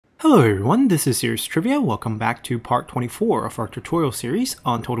Hello everyone, this is Serious Trivia. Welcome back to part 24 of our tutorial series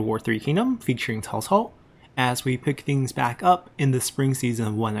on Total War 3 Kingdom featuring Cao Cao, as we pick things back up in the spring season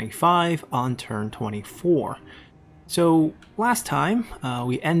of 195 on turn 24. So last time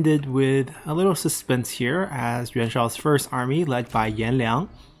we ended with a little suspense here as Yuan Shao's first army led by Yan Liang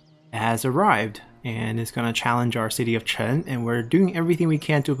has arrived and is going to challenge our city of Chen, and we're doing everything we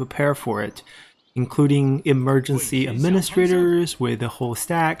can to prepare for it, including emergency administrators with a whole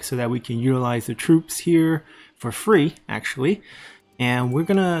stack so that we can utilize the troops here for free, actually. And we're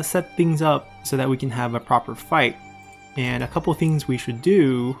gonna set things up so that we can have a proper fight. And a couple things we should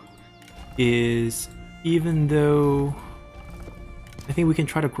do is, even though I think we can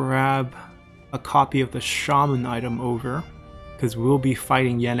try to grab a copy of the shaman item over, because we'll be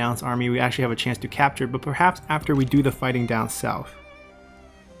fighting Yan Liang's army, we actually have a chance to capture, but perhaps after we do the fighting down south,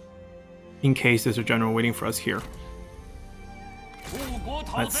 in case there's a general waiting for us here.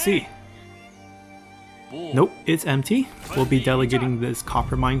 Let's see. Nope, it's empty. We'll be delegating this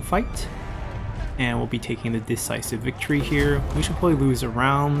copper mine fight, and we'll be taking the decisive victory here. We should probably lose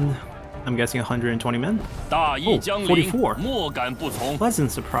around, I'm guessing, 120 men. Oh, 44.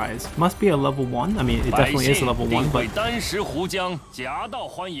 Pleasant surprise. Must be a level 1. I mean, it definitely is a level 1, but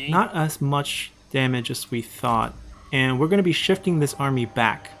not as much damage as we thought. And we're going to be shifting this army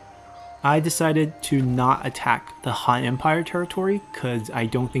back. I decided to not attack the Han Empire territory because I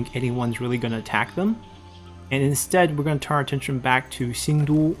don't think anyone's really going to attack them. And instead, we're going to turn our attention back to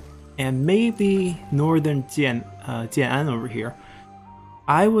Xingdu and maybe northern Jian'an over here.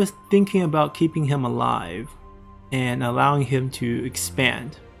 I was thinking about keeping him alive and allowing him to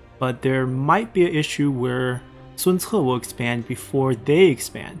expand. But there might be an issue where Sun Ce will expand before they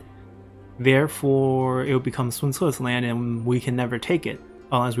expand. Therefore, it will become Sun Ce's land and we can never take it,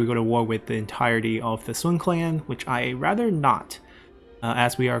 unless we go to war with the entirety of the Sun clan, which I rather not,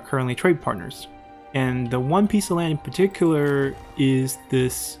 as we are currently trade partners. And the one piece of land in particular is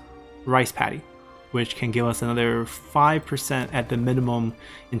this rice paddy, which can give us another 5% at the minimum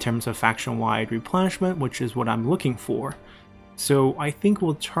in terms of faction-wide replenishment, which is what I'm looking for. So I think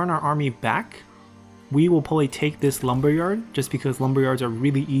we'll turn our army back. We will probably take this lumberyard, just because lumberyards are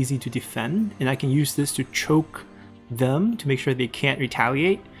really easy to defend, and I can use this to choke them to make sure they can't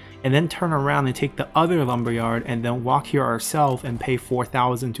retaliate, and then turn around and take the other lumberyard and then walk here ourselves and pay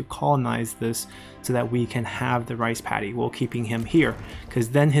 4,000 to colonize this so that we can have the rice paddy while keeping him here,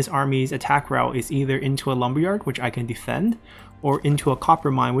 because then his army's attack route is either into a lumberyard, which I can defend, or into a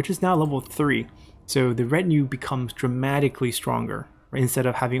copper mine, which is now level 3. So the retinue becomes dramatically stronger. Instead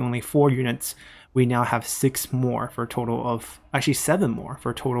of having only 4 units, we now have 6 more for a total of, actually 7 more for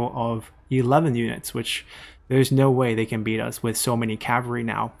a total of 11 units, which there's no way they can beat us with so many cavalry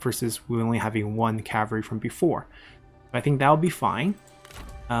now versus we only having 1 cavalry from before. I think that'll be fine.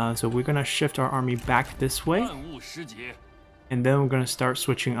 So we're going to shift our army back this way. And then we're going to start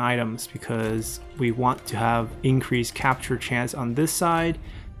switching items because we want to have increased capture chance on this side.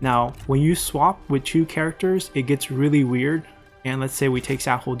 Now, when you swap with 2 characters, it gets really weird. And let's say we take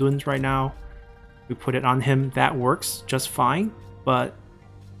Xiahou Dun's right now. We put it on him. That works just fine. But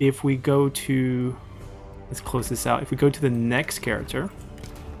if we go to... let's close this out. If we go to the next character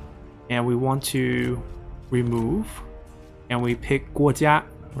and we want to remove and we pick Guojia,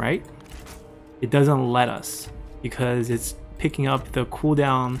 right? It doesn't let us because it's picking up the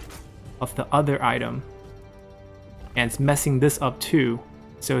cooldown of the other item and it's messing this up too.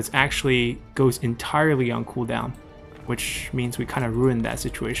 So it's actually goes entirely on cooldown, which means we kind of ruined that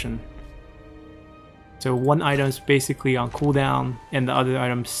situation. So one item is basically on cooldown and the other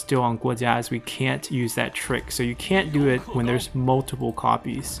item's still on Guojia, as we can't use that trick. So you can't do it when there's multiple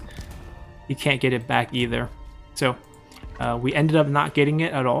copies. You can't get it back either. So we ended up not getting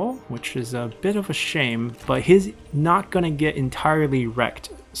it at all, which is a bit of a shame, but he's not going to get entirely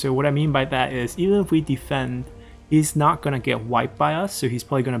wrecked. So what I mean by that is, even if we defend, he's not going to get wiped by us. So he's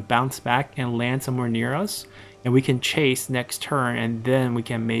probably going to bounce back and land somewhere near us. And we can chase next turn, and then we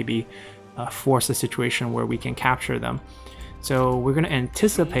can maybe force a situation where we can capture them. So we're going to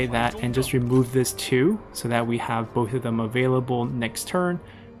anticipate that and just remove this too, so that we have both of them available next turn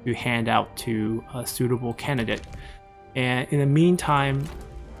to hand out to a suitable candidate. And in the meantime,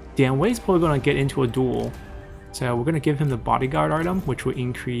 Dian Wei's probably going to get into a duel, so we're going to give him the bodyguard item, which will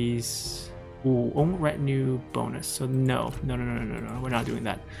increase own retinue bonus. So no, we're not doing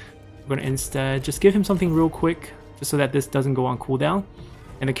that. We're going to instead just give him something real quick, just so that this doesn't go on cooldown.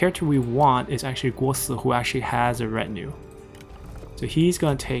 And the character we want is actually Guo Si, who actually has a retinue. So he's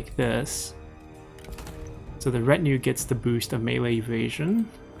going to take this. So the retinue gets the boost of melee evasion.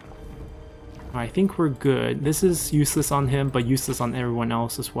 I think we're good. This is useless on him, but useless on everyone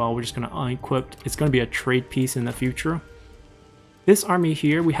else as well. We're just going to unequip. It's going to be a trade piece in the future. This army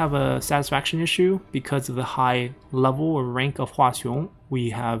here, we have a satisfaction issue because of the high level or rank of Huaxiong. We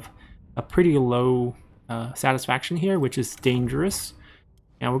have a pretty low satisfaction here, which is dangerous.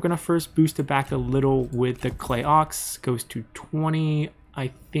 And we're going to first boost it back a little with the Clay Ox. Goes to 20,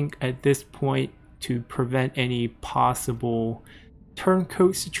 I think, at this point, to prevent any possible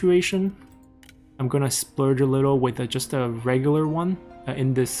turncoat situation. I'm going to splurge a little with just a regular one.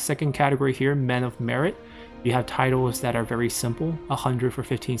 In this second category here, Men of Merit, you have titles that are very simple, 100 for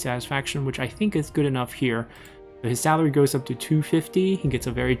 15 satisfaction, which I think is good enough here. So his salary goes up to 250, he gets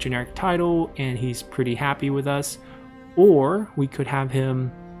a very generic title, and he's pretty happy with us. Or we could have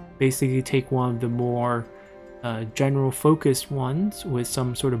him basically take one of the more general focused ones with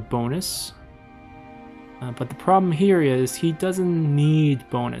some sort of bonus. But the problem here is he doesn't need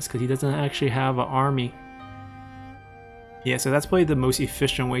bonus because he doesn't actually have an army. Yeah, so that's probably the most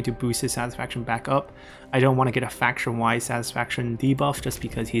efficient way to boost his satisfaction back up. I don't want to get a faction-wide satisfaction debuff just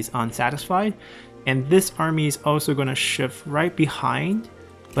because he's unsatisfied. And this army is also going to shift right behind.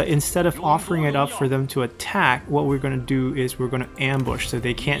 But instead of offering it up for them to attack, what we're going to do is we're going to ambush so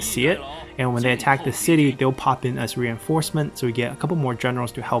they can't see it. And when they attack the city, they'll pop in as reinforcement. So we get a couple more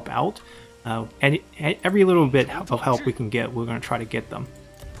generals to help out. Every little bit of help we can get, we're going to try to get them.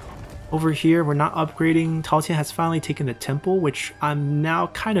 Over here, we're not upgrading. Tao Qian has finally taken the temple, which I'm now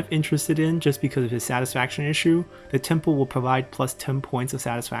kind of interested in just because of his satisfaction issue. The temple will provide plus 10 points of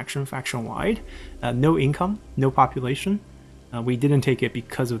satisfaction faction-wide. No income, no population. We didn't take it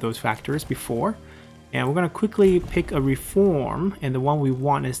because of those factors before. And we're going to quickly pick a reform, and the one we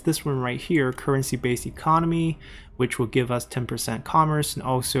want is this one right here, currency-based economy, which will give us 10% commerce and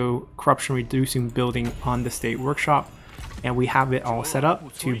also corruption-reducing building on the state workshop. And we have it all set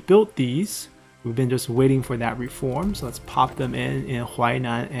up to build these. We've been just waiting for that reform, so let's pop them in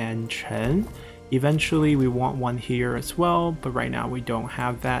Huainan and Chen. Eventually we want one here as well, but right now we don't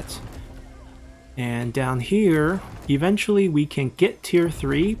have that. And down here, eventually we can get tier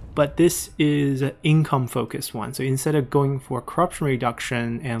 3, but this is an income focused one. So instead of going for corruption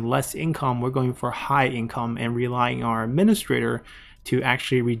reduction and less income, we're going for high income and relying on our administrator to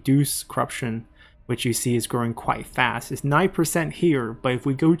actually reduce corruption, which you see is growing quite fast. It's 9% here, but if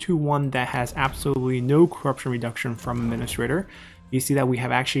we go to one that has absolutely no corruption reduction from administrator, you see that we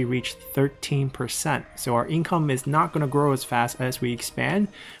have actually reached 13%. So our income is not going to grow as fast as we expand.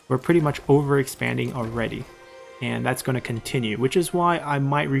 We're pretty much over expanding already. And that's going to continue, which is why I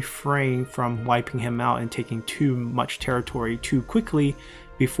might refrain from wiping him out and taking too much territory too quickly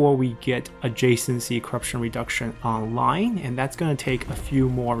before we get adjacency corruption reduction online. And that's going to take a few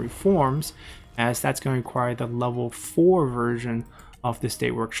more reforms, as that's going to require the level 4 version of the state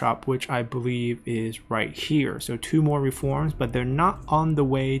workshop, which I believe is right here. So 2 more reforms, but they're not on the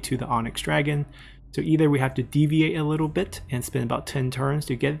way to the Onyx Dragon. So either we have to deviate a little bit and spend about 10 turns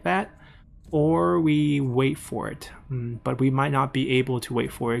to get that, or we wait for it. But we might not be able to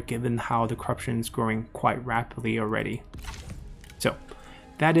wait for it given how the corruption is growing quite rapidly already. So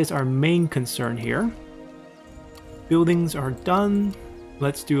that is our main concern here. Buildings are done.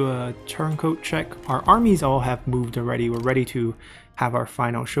 Let's do a turncoat check. Our armies all have moved already. We're ready to have our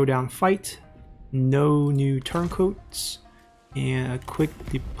final showdown fight. No new turncoats. And a quick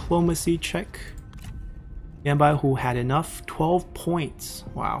diplomacy check. Yanbai, who had enough, 12 points.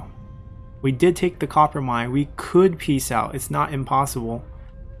 Wow. We did take the copper mine. We could peace out. It's not impossible.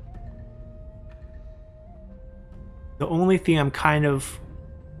 The only thing I'm kind of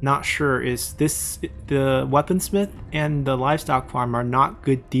not sure is the weaponsmith and the livestock farm are not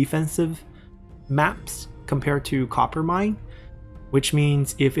good defensive maps compared to copper mine, which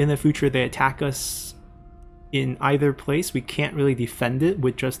means if in the future they attack us in either place, we can't really defend it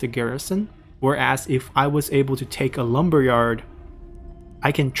with just a garrison. Whereas if I was able to take a lumberyard,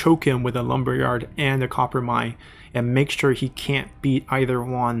 I can choke him with a lumberyard and a copper mine and make sure he can't beat either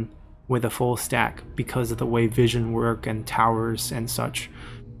one with a full stack because of the way vision work and towers and such.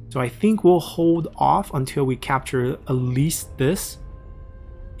 So I think we'll hold off until we capture at least this,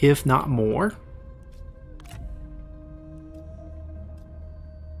 if not more.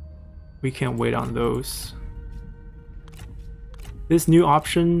 We can't wait on those. This new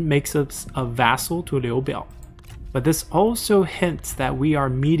option makes us a vassal to Liu Biao. But this also hints that we are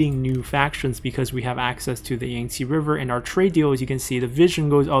meeting new factions because we have access to the Yangtze River, and our trade deal, as you can see, the vision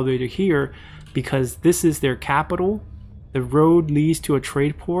goes all the way to here because this is their capital. The road leads to a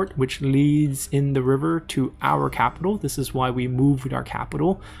trade port, which leads in the river to our capital. This is why we moved our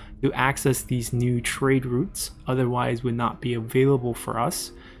capital to access these new trade routes. Otherwise, would not be available for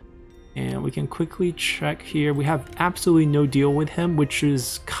us. And we can quickly check here. We have absolutely no deal with him, which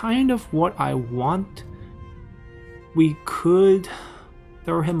is kind of what I want. We could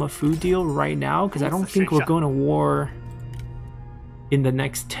throw him a food deal right now, because I don't think we're going to war in the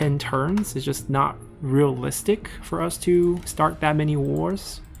next 10 turns. It's just not realistic for us to start that many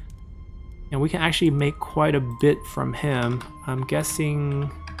wars. And we can actually make quite a bit from him. I'm guessing...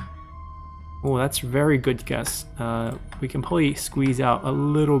 Oh, that's very good guess. We can probably squeeze out a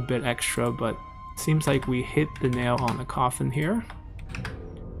little bit extra, but seems like we hit the nail on the coffin here.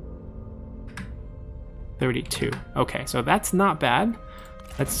 32. Okay, so that's not bad.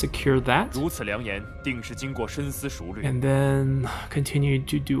 Let's secure that. And then continue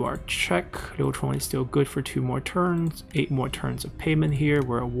to do our check. Liu Chong is still good for 2 more turns. 8 more turns of payment here.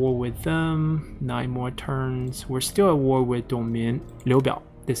 We're at war with them. 9 more turns. We're still at war with Dongmin. Liu Biao.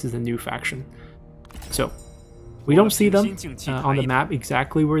 This is a new faction. So, we don't see them on the map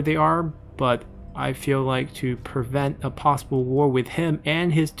exactly where they are, but I feel like to prevent a possible war with him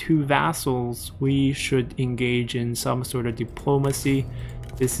and his 2 vassals, we should engage in some sort of diplomacy.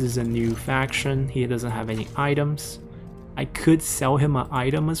 This is a new faction. He doesn't have any items. I could sell him an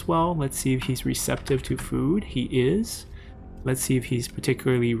item as well. Let's see if he's receptive to food. He is. Let's see if he's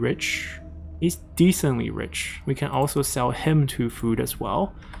particularly rich. He's decently rich. We can also sell him to food as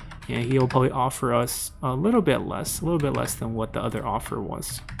well. And he'll probably offer us a little bit less than what the other offer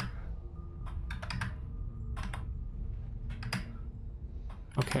was.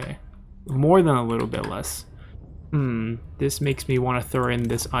 Okay, more than a little bit less. This makes me want to throw in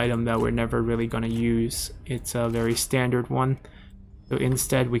this item that we're never really going to use. It's a very standard one. So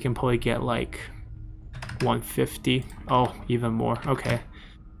instead we can probably get like 150. Oh, even more. Okay.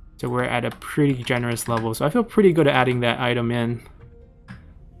 So we're at a pretty generous level. So I feel pretty good at adding that item in.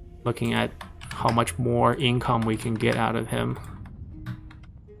 Looking at how much more income we can get out of him.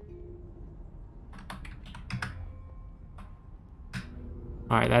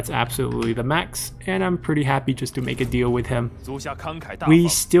 Alright, that's absolutely the max, and I'm pretty happy just to make a deal with him. We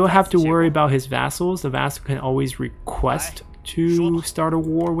still have to worry about his vassals. The vassal can always request to start a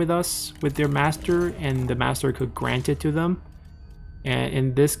war with us, with their master, and the master could grant it to them. And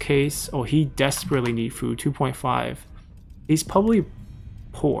in this case, oh, he desperately needs food, 2.5. He's probably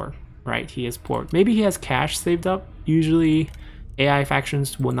poor, right? He is poor. Maybe he has cash saved up. Usually AI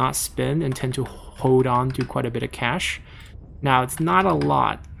factions will not spend and tend to hold on to quite a bit of cash. Now, it's not a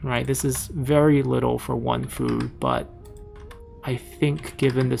lot, right? This is very little for 1 food, but I think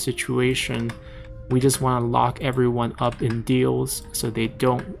given the situation, we just want to lock everyone up in deals so they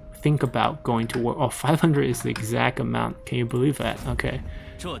don't think about going to war. Oh, 500 is the exact amount. Can you believe that? Okay.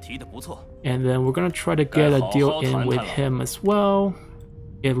 And then we're going to try to get a deal in with him as well.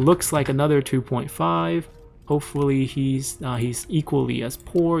 It looks like another 2.5. Hopefully he's equally as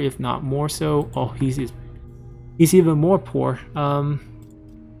poor, if not more so. Oh, he's even more poor.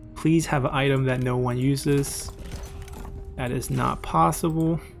 Please have an item that no one uses. That is not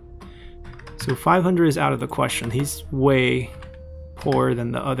possible. So 500 is out of the question. He's way poorer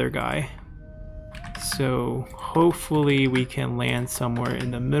than the other guy. So hopefully we can land somewhere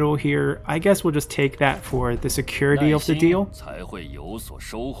in the middle here. I guess we'll just take that for the security of the deal.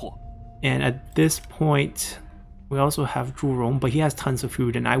 And at this point, we also have Zhu Rong, but he has tons of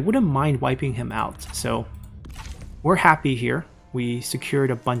food, and I wouldn't mind wiping him out. So we're happy here. We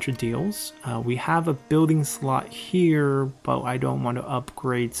secured a bunch of deals. We have a building slot here, but I don't want to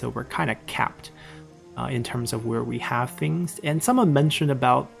upgrade, so we're kind of capped in terms of where we have things. And someone mentioned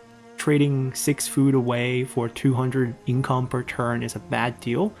about trading 6 food away for 200 income per turn is a bad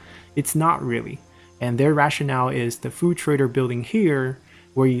deal. It's not really. And their rationale is the food trader building here,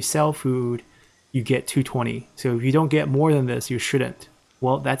 where you sell food, you get 220. So if you don't get more than this, you shouldn't.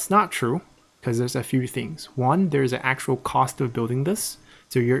 Well, that's not true, because there's a few things. One, there's an actual cost of building this.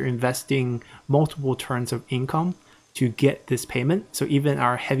 So you're investing multiple turns of income to get this payment. So even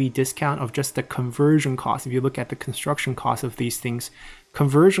our heavy discount of just the conversion cost, if you look at the construction cost of these things,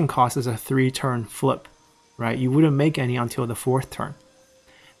 conversion cost is a 3-turn flip, right? You wouldn't make any until the 4th turn.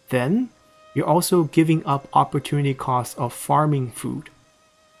 Then you're also giving up opportunity cost of farming food.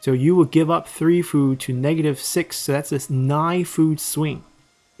 So you will give up 3 food to -6, so that's this 9 food swing.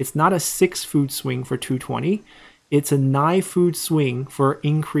 It's not a 6 food swing for 220. It's a 9 food swing for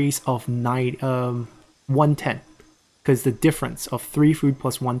increase of 110. Because the difference of 3 food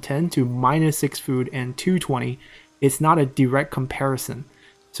plus 110 to -6 food and 220, it's not a direct comparison.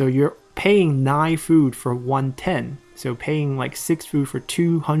 So you're paying 9 food for 110. So paying like 6 food for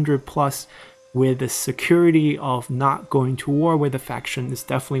 200 plus with the security of not going to war with a faction is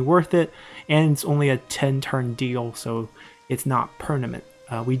definitely worth it. And it's only a 10-turn deal, so it's not permanent.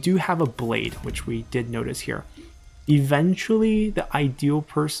 We do have a blade, which we did notice here. Eventually, the ideal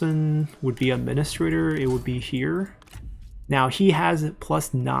person would be administrator. It would be here. Now, he has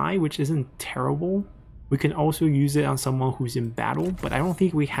 +9, which isn't terrible. We can also use it on someone who's in battle, but I don't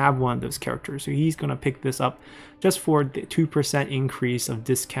think we have one of those characters. So he's going to pick this up just for the 2% increase of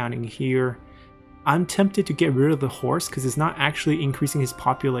discounting here. I'm tempted to get rid of the horse because it's not actually increasing his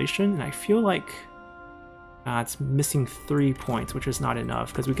population. And I feel like it's missing 3 points, which is not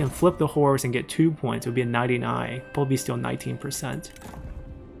enough because we can flip the horse and get 2 points. It would be a 99, probably still 19%.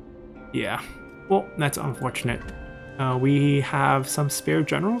 Yeah, well, that's unfortunate. We have some spare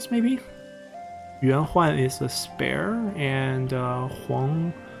generals, maybe? Yuan Huan is a spare, and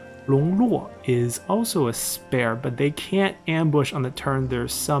Huang Longluo is also a spare, but they can't ambush on the turn they're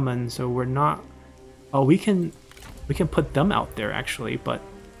summoned, so we're not... Oh, we can put them out there, actually, but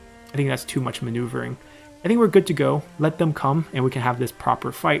I think that's too much maneuvering. I think we're good to go. Let them come, and we can have this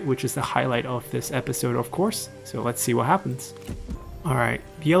proper fight, which is the highlight of this episode, of course. So let's see what happens. Alright,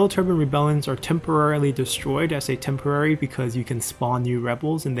 the Yellow Turban Rebellions are temporarily destroyed. I say temporary because you can spawn new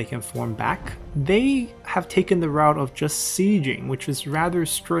rebels and they can form back. They have taken the route of just sieging, which is rather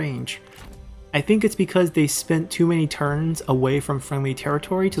strange. I think it's because they spent too many turns away from friendly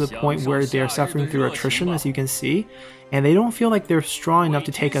territory to the point where they're suffering through attrition, as you can see, and they don't feel like they're strong enough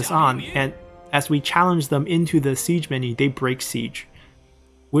to take us on, and as we challenge them into the siege menu, they break siege.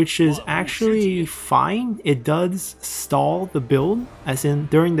 Which is actually fine. It does stall the build, as in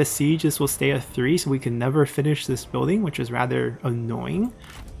during the siege this will stay at 3, so we can never finish this building, which is rather annoying.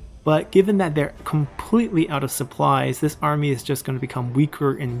 But given that they're completely out of supplies, this army is just going to become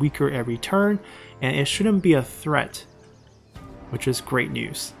weaker and weaker every turn, and it shouldn't be a threat, which is great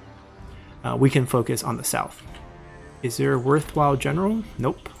news. We can focus on the south. Is there a worthwhile general?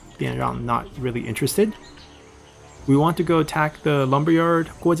 Nope. Bian Rang not really interested. We want to go attack the lumberyard.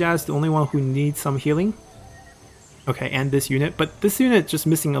 Guojia is the only one who needs some healing. Okay, and this unit, but this unit just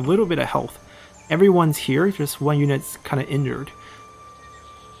missing a little bit of health. Everyone's here, just one unit's kind of injured.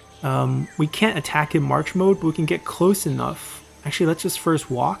 We can't attack in march mode, but we can get close enough. Actually, let's just first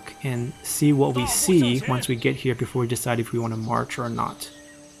walk and see what we see once we get here before we decide if we want to march or not.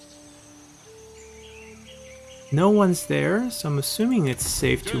 No one's there, so I'm assuming it's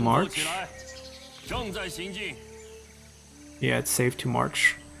safe to march. Yeah, it's safe to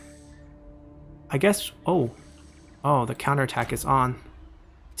march. I guess... Oh, the counterattack is on.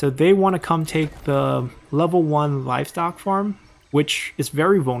 So they want to come take the level 1 livestock farm, which is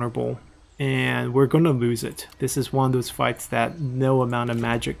very vulnerable, and we're going to lose it. This is one of those fights that no amount of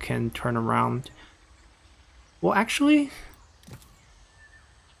magic can turn around. Well, actually...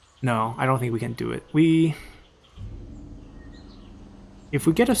 No, I don't think we can do it. If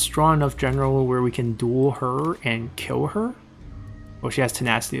we get a strong enough general where we can duel her and kill her... Well, she has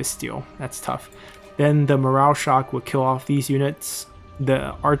tenacity of steel. That's tough. Then the morale shock will kill off these units.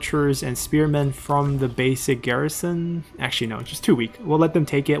 The archers and spearmen from the basic garrison... Actually, no, just too weak. We'll let them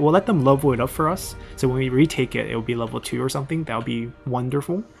take it. We'll let them level it up for us. So when we retake it, it'll be level 2 or something. That'll be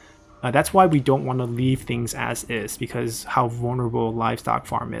wonderful. That's why we don't want to leave things as is, because how vulnerable Livestock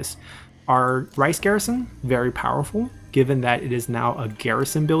Farm is. Our rice garrison, very powerful, given that it is now a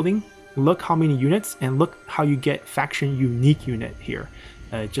garrison building. Look how many units, and look how you get faction unique unit here.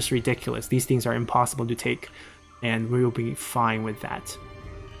 Just ridiculous. These things are impossible to take, and we will be fine with that.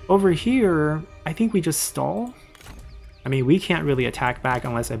 Over here, I think we just stall. I mean, we can't really attack back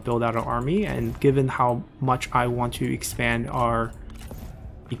unless I build out an army, and given how much I want to expand our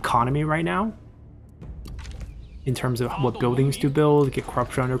economy right now, in terms of what buildings to build, get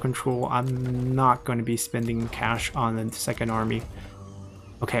corruption under control, I'm not going to be spending cash on the second army.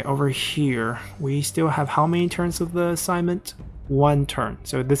 Okay, over here, we still have how many turns of the assignment? 1 turn.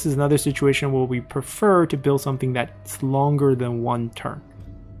 So this is another situation where we prefer to build something that's longer than 1 turn.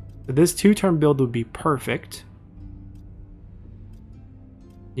 So this 2-turn build would be perfect.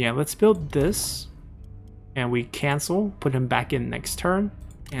 Yeah, let's build this. And we cancel, put him back in next turn,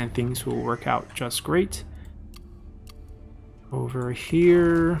 and things will work out just great. Over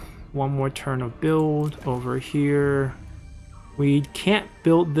here, 1 more turn of build. Over here, we can't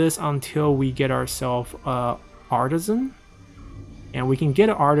build this until we get ourselves an artisan. And we can get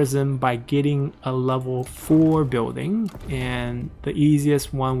an artisan by getting a level 4 building. And the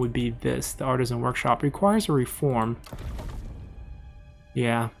easiest one would be this. The artisan workshop requires a reform.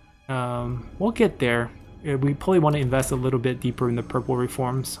 Yeah, we'll get there. We probably want to invest a little bit deeper in the purple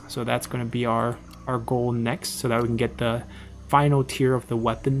reforms. So that's going to be our goal next, so that we can get the final tier of the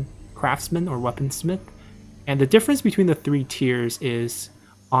weapon craftsman or weaponsmith. And the difference between the 3 tiers is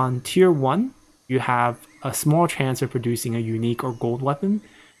on tier 1 you have a small chance of producing a unique or gold weapon.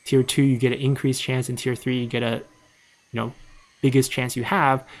 Tier 2, you get an increased chance, and Tier 3, you get a, biggest chance you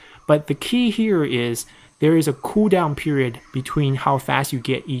have. But the key here is there is a cooldown period between how fast you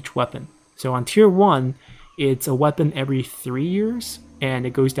get each weapon. So on Tier 1, it's a weapon every 3 years, and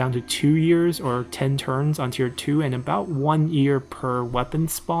it goes down to 2 years or 10 turns on Tier 2, and about 1 year per weapon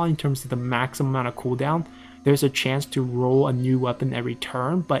spawn in terms of the maximum amount of cooldown. There's a chance to roll a new weapon every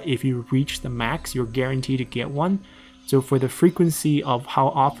turn, but if you reach the max, you're guaranteed to get one. So for the frequency of how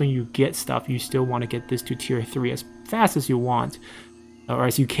often you get stuff, you still want to get this to Tier 3 as fast as you want, or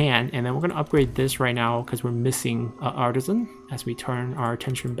as you can. And then we're going to upgrade this right now because we're missing Artisan, as we turn our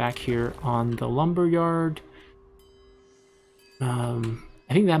attention back here on the lumberyard.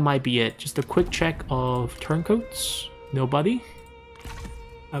 I think that might be it. Just a quick check of turncoats. Nobody.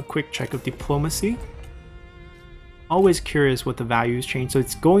 A quick check of diplomacy. Always curious what the values change. So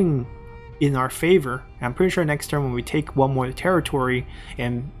it's going in our favor. I'm pretty sure next turn when we take one more territory,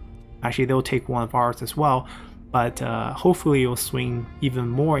 and actually they'll take one of ours as well, but hopefully it'll swing even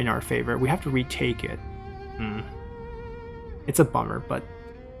more in our favor. We have to retake it. It's a bummer, but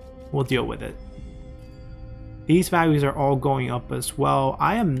we'll deal with it. These values are all going up as well.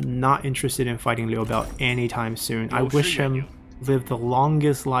 I am not interested in fighting Liu Bei anytime soon. I wish him live the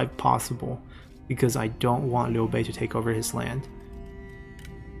longest life possible, because I don't want Liu Bei to take over his land.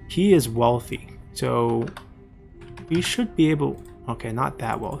 He is wealthy, so we should be able... Okay, not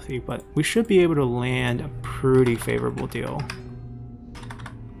that wealthy, but we should be able to land a pretty favorable deal.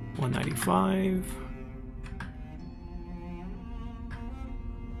 195.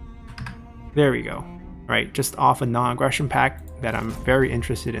 There we go. Right, just off a non-aggression pact that I'm very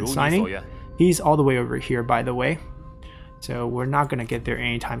interested in signing. He's all the way over here, by the way. So we're not going to get there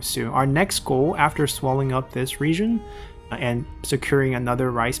anytime soon. Our next goal after swallowing up this region and securing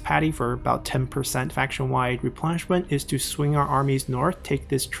another rice paddy for about 10% faction-wide replenishment is to swing our armies north, take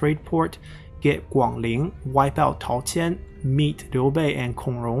this trade port, get Guangling, wipe out Taoqian, meet Liu Bei and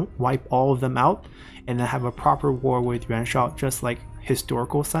Kongrong, wipe all of them out, and then have a proper war with Yuan Shao, just like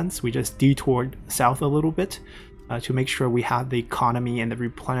historical sense. We just detoured south a little bit to make sure we have the economy and the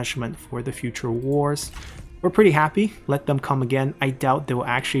replenishment for the future wars. We're pretty happy. Let them come again. I doubt they will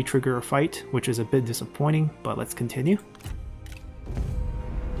actually trigger a fight, which is a bit disappointing, but let's continue.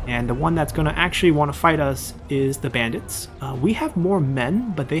 And the one that's going to actually want to fight us is the bandits. We have more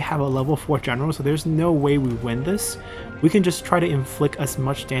men, but they have a level 4 general, so there's no way we win this. We can just try to inflict as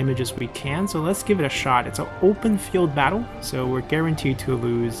much damage as we can, so let's give it a shot. It's an open field battle, so we're guaranteed to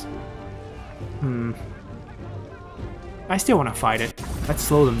lose. I still want to fight it. Let's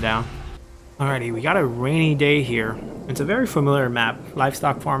slow them down. Alrighty, we got a rainy day here. It's a very familiar map.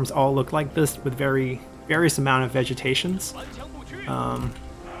 Livestock farms all look like this with various amount of vegetations.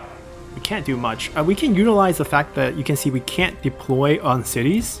 We can't do much. We can utilize the fact that you can see we can't deploy on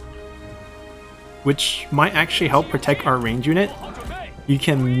cities, which might actually help protect our range unit. You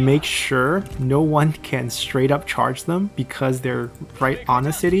can make sure no one can straight up charge them because they're right on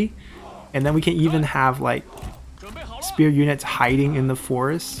a city. And then we can even have like spear units hiding in the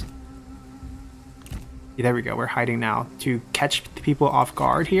forest. Yeah, there we go, we're hiding now to catch people off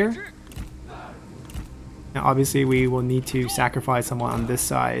guard here. Now obviously we will need to sacrifice someone on this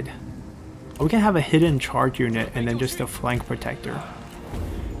side. We can have a hidden charge unit and then just a flank protector.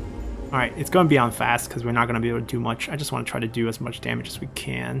 Alright, it's going to be on fast because we're not going to be able to do much. I just want to try to do as much damage as we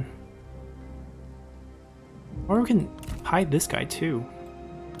can. Or we can hide this guy too.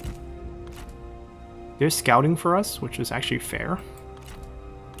 They're scouting for us, which is actually fair.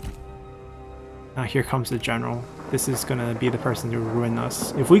 Now here comes the general. This is going to be the person to ruin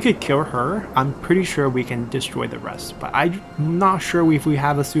us. If we could kill her, I'm pretty sure we can destroy the rest. But I'm not sure if we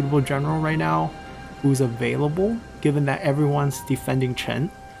have a suitable general right now who's available, given that everyone's defending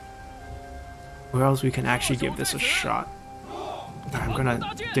Chen. Or else we can actually give this a shot. I'm going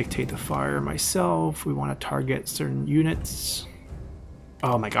to dictate the fire myself. We want to target certain units.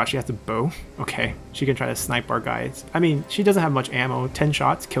 Oh my gosh, she has a bow. Okay, she can try to snipe our guys. I mean, she doesn't have much ammo. 10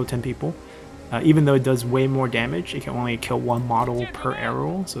 shots, kill 10 people. Even though it does way more damage, it can only kill one model per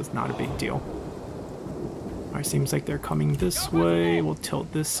arrow, so it's not a big deal. Alright, seems like they're coming this way. We'll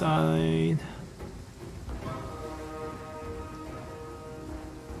tilt this side.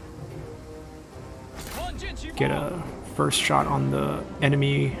 Get a first shot on the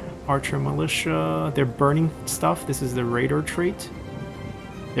enemy archer militia. They're burning stuff. This is the radar trait.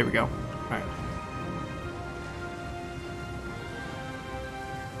 There we go. Alright.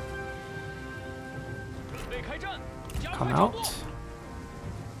 Come out.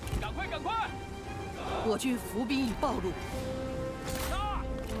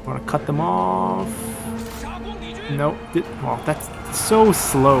 Want to cut them off? Nope. Well, that's so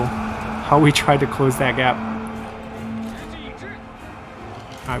slow how we tried to close that gap.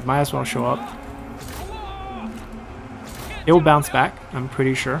 Alright, might as well show up. It will bounce back, I'm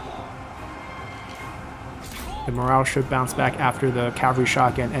pretty sure. The morale should bounce back after the cavalry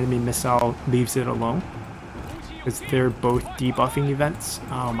shotgun enemy missile leaves it alone. Because they're both debuffing events.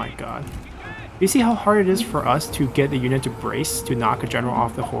 Oh my god. You see how hard it is for us to get the unit to brace to knock a general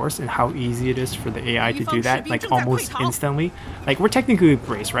off the horse, and how easy it is for the AI to do that, like almost instantly? Like, we're technically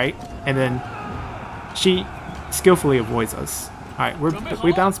braced, right? And then she skillfully avoids us. Alright,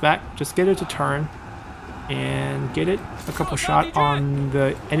 we bounce back. Just get it to turn. And get it a couple shot on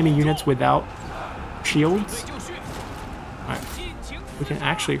the enemy units without shields. Alright, we can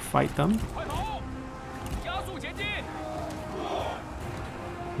actually fight them.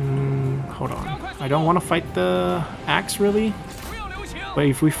 Hold on. I don't want to fight the axe really, but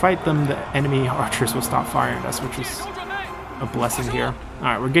if we fight them, the enemy archers will stop firing at us, which is a blessing here.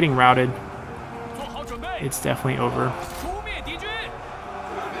 Alright, we're getting routed. It's definitely over.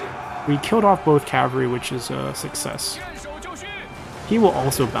 We killed off both cavalry, which is a success. He will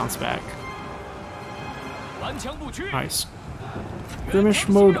also bounce back. Nice. Skirmish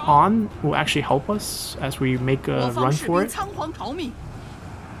mode on will actually help us as we make a run for it.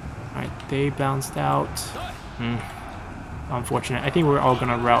 Alright, they bounced out. Unfortunate. I think we're all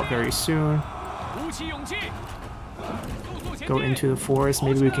gonna rout very soon. Go into the forest.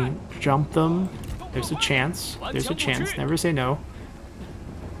 Maybe we can jump them. There's a chance. There's a chance. Never say no.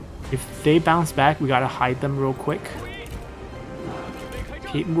 If they bounce back, we gotta hide them real quick.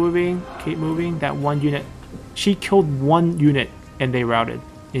 Keep moving. Keep moving. That one unit. She killed one unit and they routed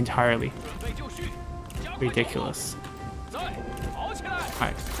entirely. Ridiculous.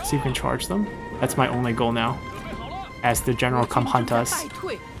 Alright, see if we can charge them. That's my only goal now. As the general come hunt us.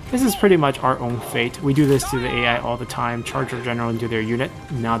 This is pretty much our own fate. We do this to the AI all the time. Charge our general into their unit.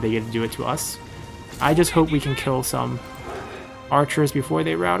 Now they get to do it to us. I just hope we can kill some archers before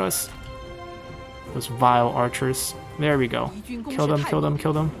they rout us. Those vile archers. There we go. Kill them, kill them,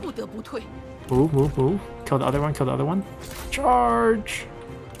 kill them. Move, move, move. Kill the other one, kill the other one. Charge!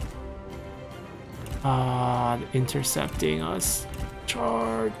 Intercepting us.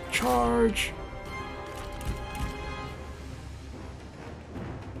 Charge, charge.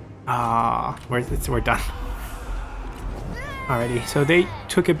 We're done. Alrighty, so they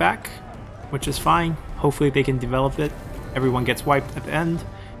took it back, which is fine. Hopefully they can develop it. Everyone gets wiped at the end.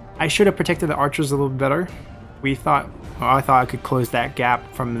 I should have protected the archers a little better. I thought I could close that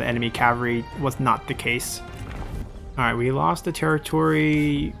gap from the enemy cavalry. Was not the case. Alright, we lost the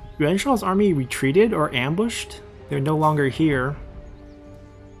territory. Yuan Shao's army retreated or ambushed? They're no longer here.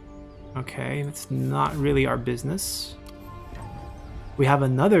 Okay, that's not really our business. We have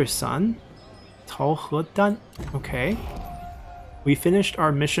another son. Tao He Dan. Okay. We finished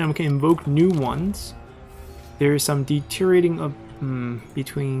our mission. We can invoke new ones. There's some deteriorating of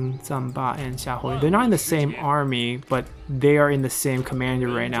between Zamba and Xiaohui. They're not in the same army, but they are in the same commander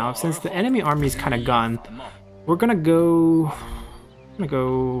right now. Since the enemy army is kind of gone, we're gonna go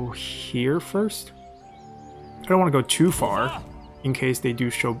here first. I don't want to go too far in case they do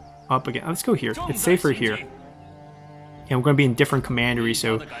show up again. Let's go here. It's safer here. And we're gonna be in different commanderies,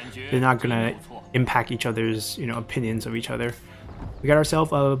 so they're not gonna impact each other's, opinions of each other. We got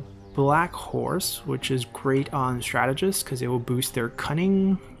ourselves a black horse, which is great on strategists because it will boost their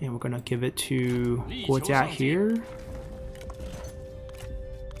cunning, and we're gonna give it to Guojia here.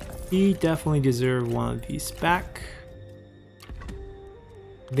 He definitely deserves one of these back.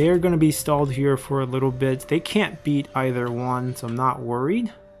 They're gonna be stalled here for a little bit. They can't beat either one, so I'm not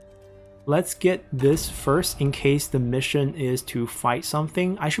worried. Let's get this first in case the mission is to fight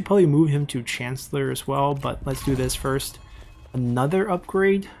something. I should probably move him to Chancellor as well, but let's do this first. Another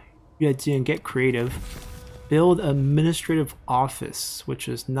upgrade. You didn't get creative. Build administrative office, which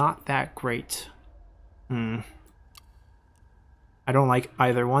is not that great. I don't like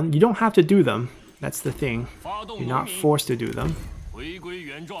either one. You don't have to do them. That's the thing. You're not forced to do them.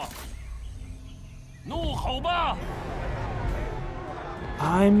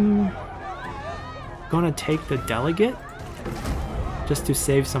 I'm gonna take the delegate just to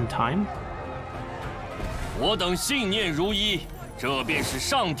save some time.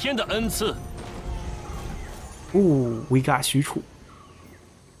 Ooh, we got Xu Chu.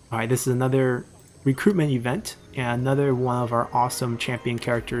 Alright, this is another recruitment event, and another one of our awesome champion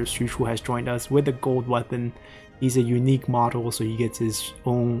characters. Xu Chu has joined us with a gold weapon. He's a unique model, so he gets his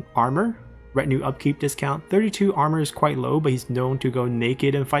own armor. Retinue upkeep discount. 32 armor is quite low, but he's known to go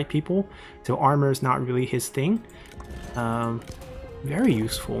naked and fight people, so armor is not really his thing. Very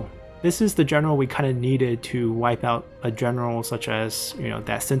useful. This is the general we kind of needed to wipe out a general such as, you know,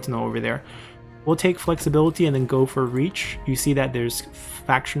 that sentinel over there. We'll take flexibility and then go for reach. You see that there's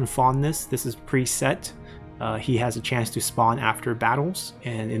faction fondness. This is preset. He has a chance to spawn after battles,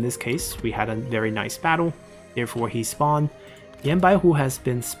 and in this case we had a very nice battle, therefore he spawned. Yan Baihu has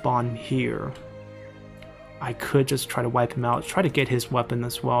been spawned here. I could just try to wipe him out, try to get his weapon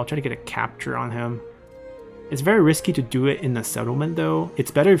as well, try to get a capture on him. It's very risky to do it in the settlement though.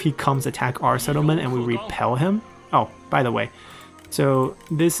 It's better if he comes attack our settlement and we repel him. Oh, by the way, so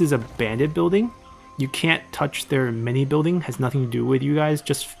this is a bandit building. You can't touch their mini building, has nothing to do with you guys,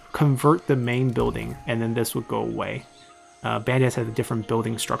 just convert the main building and then this would go away. Bandits have a different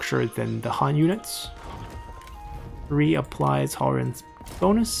building structure than the Han units. Reapplies tolerance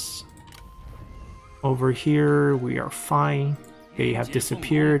bonus. Over here we are fine. Okay, you have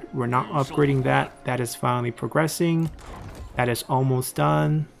disappeared. We're not upgrading that. That is finally progressing. That is almost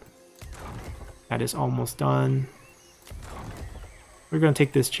done. That is almost done. We're going to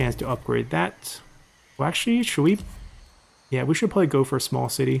take this chance to upgrade that. Well, actually, should we? Yeah, we should probably go for a small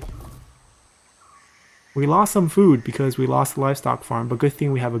city. We lost some food because we lost the livestock farm, but good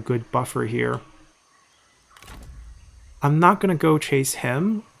thing we have a good buffer here. I'm not going to go chase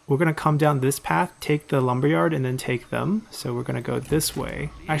him. We're going to come down this path, take the lumberyard, and then take them. So we're going to go this way.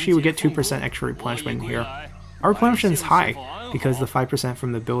 Actually, we get 2% extra replenishment here. Our replenishment is high because the 5%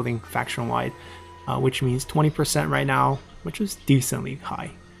 from the building faction-wide, which means 20% right now, which is decently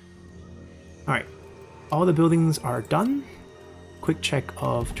high. Alright, all the buildings are done. Quick check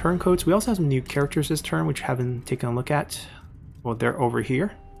of turncoats. We also have some new characters this turn, which we haven't taken a look at. Well, they're over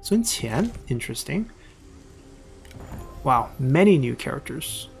here. Sun Qian, interesting. Wow, many new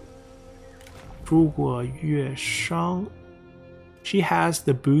characters. Fu Yue Shang. She has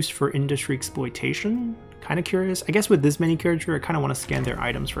the boost for industry exploitation. Kind of curious. I guess with this many characters, I kind of want to scan their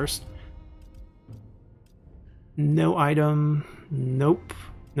items first. No item. Nope.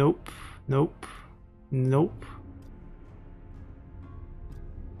 Nope. Nope. Nope.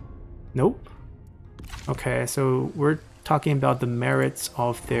 Nope. Okay, so we're talking about the merits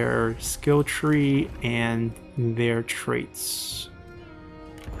of their skill tree and their traits.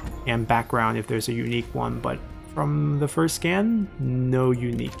 And background if there's a unique one, but from the first scan, no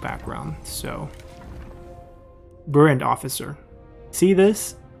unique background, so. Brand Officer. See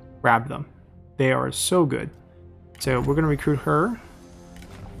this? Grab them. They are so good. So we're gonna recruit her.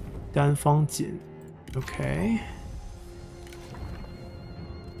 Dan Fangjin. Okay.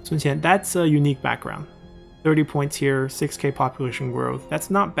 Sun Qian, that's a unique background. 30 points here, 6k population growth. That's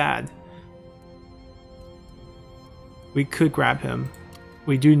not bad. We could grab him.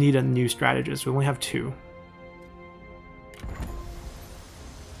 We do need a new strategist. We only have 2.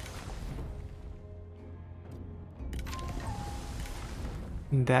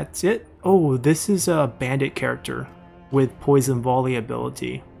 And that's it. Oh, this is a bandit character with poison volley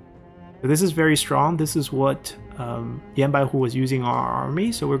ability. So this is very strong. This is what Yan Baihu was using on our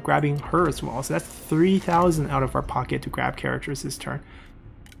army, so we're grabbing her as well. So that's 3,000 out of our pocket to grab characters this turn.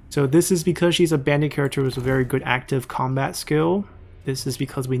 So this is because she's a bandit character with a very good active combat skill. This is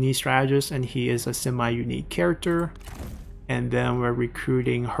because we need strategists and he is a semi-unique character. And then we're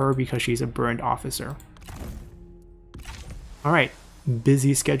recruiting her because she's a burned officer. Alright,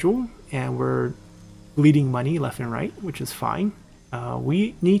 busy schedule and we're bleeding money left and right, which is fine.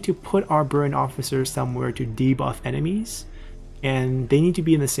 We need to put our burned officers somewhere to debuff enemies. And they need to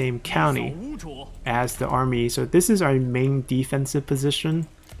be in the same county as the army. So this is our main defensive position.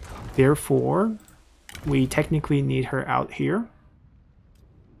 Therefore, we technically need her out here.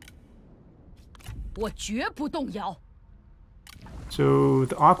 So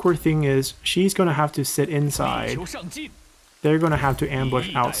the awkward thing is she's going to have to sit inside. They're going to have to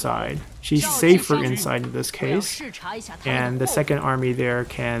ambush outside. She's safer inside in this case. And the second army there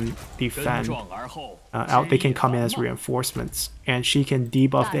can defend. They can come in as reinforcements. And she can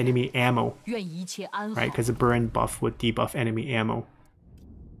debuff the enemy ammo. Right, because the burn buff would debuff enemy ammo.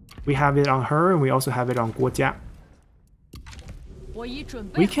 We have it on her and we also have it on Guojia.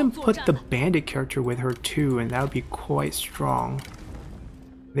 We can put the bandit character with her too, and that would be quite strong.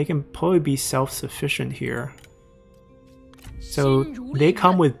 They can probably be self-sufficient here. So they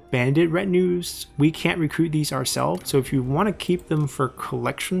come with bandit retinues. We can't recruit these ourselves, so if you want to keep them for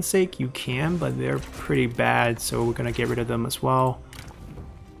collection's sake, you can, but they're pretty bad, so we're going to get rid of them as well.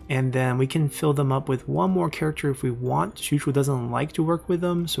 And then we can fill them up with one more character if we want. Xu Chu doesn't like to work with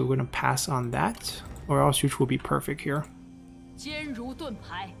them, so we're going to pass on that, or else Xu Chu will be perfect here.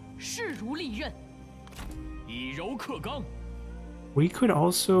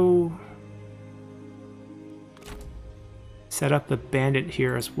 set up the bandit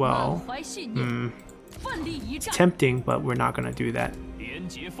here as well. It's tempting, but we're not gonna do that.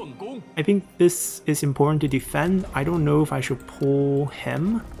 I think this is important to defend. I don't know if I should pull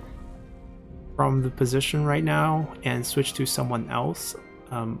him from the position right now and switch to someone else,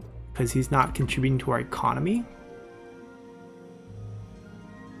 because he's not contributing to our economy.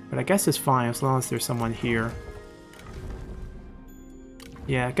 But I guess it's fine as long as there's someone here.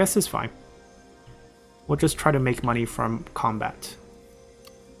 Yeah, I guess it's fine. We'll just try to make money from combat.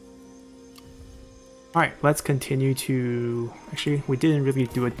 Alright, let's continue to... Actually, we didn't really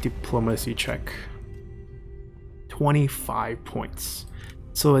do a diplomacy check. 25 points.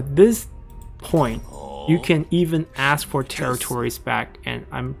 So at this point, you can even ask for territories back, and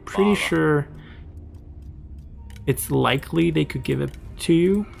I'm pretty sure it's likely they could give it to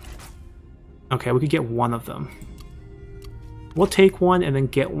you. Okay, we could get one of them. We'll take one and then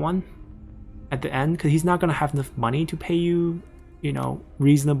get one at the end, because he's not going to have enough money to pay you, you know,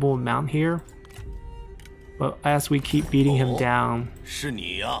 reasonable amount here. But as we keep beating him down...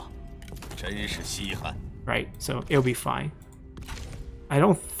 Right, so it'll be fine. I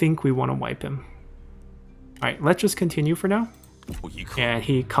don't think we want to wipe him. Alright, let's just continue for now. And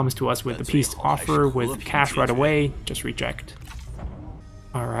he comes to us with a peace offer with cash right away. Just reject.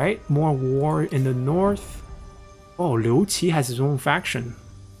 Alright, more war in the north. Oh, Liu Qi has his own faction.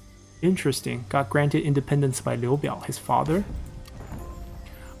 Interesting. Got granted independence by Liu Biao, his father.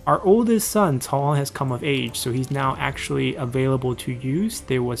 Our oldest son, Cao Cao, has come of age, so he's now actually available to use.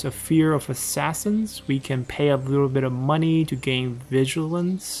 There was a fear of assassins. We can pay a little bit of money to gain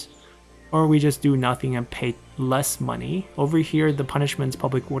vigilance, or we just do nothing and pay less money. Over here, the punishment is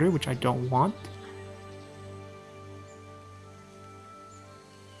public order, which I don't want.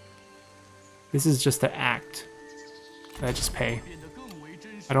 This is just an act that I just pay.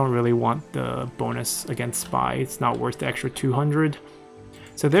 I don't really want the bonus against spy. It's not worth the extra 200.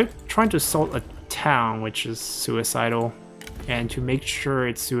 So they're trying to assault a town, which is suicidal, and to make sure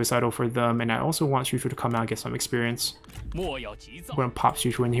it's suicidal for them. And I also want Xu Chu to come out and get some experience. We're gonna pop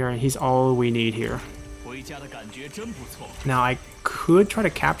Xu Chu in here, and he's all we need here. Now I could try to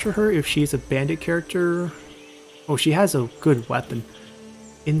capture her if she's a bandit character. Oh, she has a good weapon.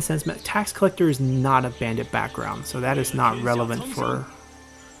 Incense tax collector is not a bandit background, so that is not relevant for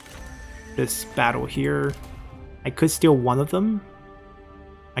this battle here. I could steal one of them.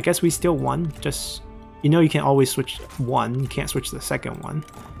 I guess we steal one. Just, you know, you can always switch one. You can't switch the second one.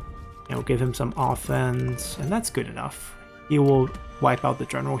 And we'll give him some offense, and that's good enough. He will wipe out the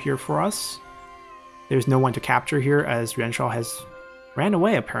general here for us. There's no one to capture here, as Yuanshan has ran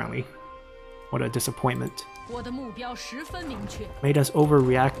away apparently. What a disappointment. Made us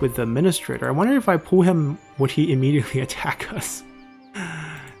overreact with the administrator. I wonder if I pull him, would he immediately attack us?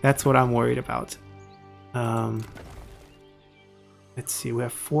 That's what I'm worried about. Let's see, we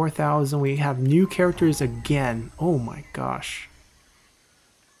have 4,000. We have new characters again. Oh my gosh.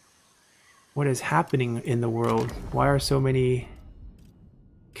 What is happening in the world? Why are so many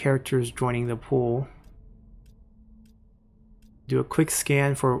characters joining the pool? Do a quick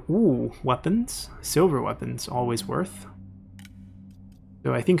scan for, ooh, weapons. Silver weapons, always worth.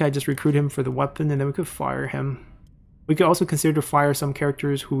 So I think I just recruit him for the weapon, and then we could fire him. We could also consider to fire some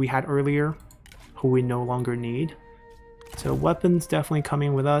characters who we had earlier, who we no longer need. So weapons definitely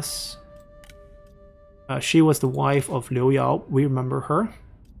coming with us. She was the wife of Liu Yao. We remember her.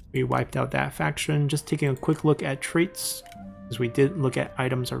 We wiped out that faction. Just taking a quick look at traits, because we did look at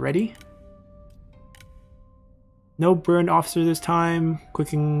items already. No burned officer this time. Quick.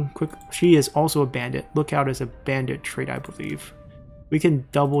 She is also a bandit. Lookout is a bandit trait, I believe. We can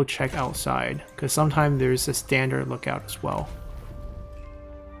double check outside, because sometimes there's a standard lookout as well.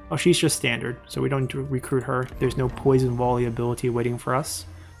 Oh, she's just standard, so we don't need to recruit her. There's no poison volley ability waiting for us.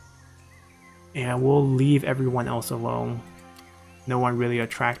 And we'll leave everyone else alone. No one really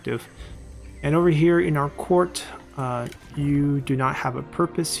attractive. And over here in our court, you do not have a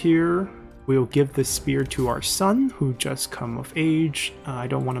purpose here. We'll give the spear to our son, who just come of age. I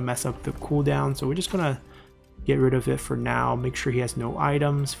don't want to mess up the cooldown, so we're just gonna get rid of it for now. Make sure he has no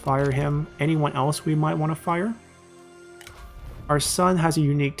items. Fire him. Anyone else we might want to fire? Our son has a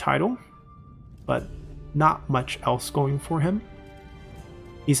unique title, but not much else going for him.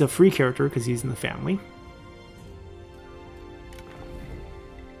 He's a free character because he's in the family.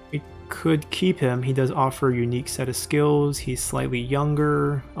 We could keep him. He does offer a unique set of skills. He's slightly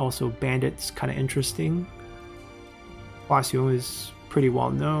younger. Also, bandit's kind of interesting. Hua Xiong is pretty well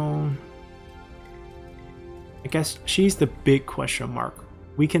known. I guess she's the big question mark.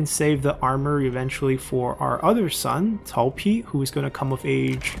 We can save the armor eventually for our other son, Cao Pi, who is going to come of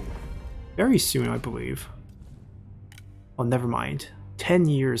age very soon, I believe. Oh, never mind. 10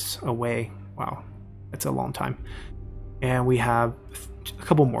 years away. Wow, that's a long time. And we have a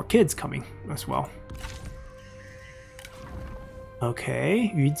couple more kids coming as well.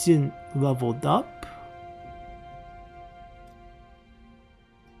 Okay, Yu Jin leveled up.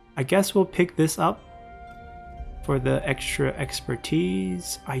 I guess we'll pick this up for the extra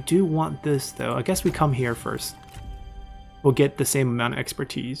expertise. I do want this though. I guess we come here first. We'll get the same amount of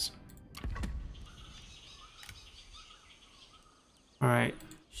expertise. Alright.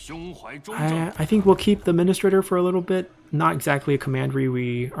 I think we'll keep the administrator for a little bit. Not exactly a commandery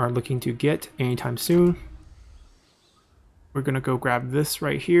we are looking to get anytime soon. We're gonna go grab this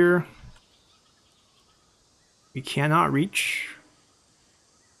right here. We cannot reach.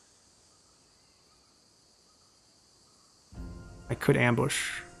 I could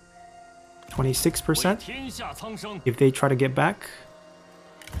ambush. 26%. If they try to get back,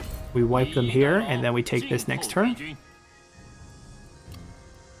 we wipe them here, and then we take this next turn.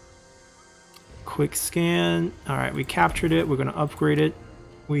 Quick scan. Alright, we captured it. We're going to upgrade it.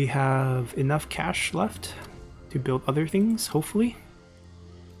 We have enough cash left to build other things, hopefully.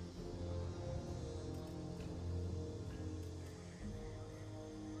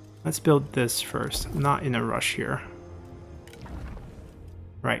 Let's build this first. I'm not in a rush here.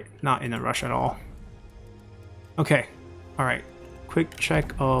 Right, not in a rush at all. Okay, alright. Quick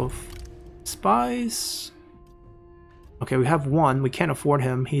check of spies. Okay, we have one. We can't afford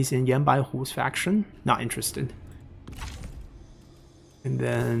him. He's in Yan Baihu's faction. Not interested. And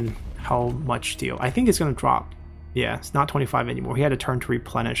then how much deal? I think it's going to drop. Yeah, it's not 25 anymore. He had a turn to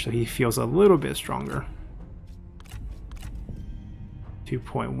replenish, so he feels a little bit stronger.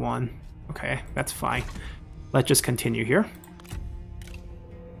 2.1. Okay, that's fine. Let's just continue here.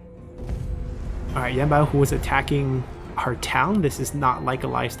 Alright, Yan Baihu is attacking our town. This is not like a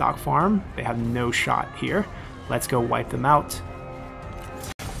livestock farm. They have no shot here. Let's go wipe them out.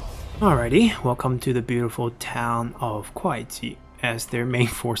 Alrighty, welcome to the beautiful town of Kuaiji. As their main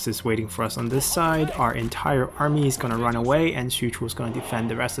force is waiting for us on this side, our entire army is going to run away and Xu Chu is going to defend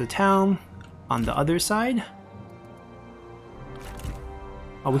the rest of the town on the other side.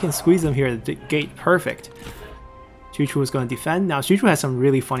 Oh, we can squeeze them here at the gate. Perfect. Xu Chu is going to defend. Now, Xu Chu has some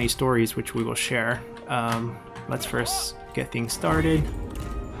really funny stories which we will share. Let's first get things started.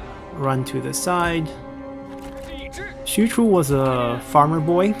 Run to the side. Xu Chu was a farmer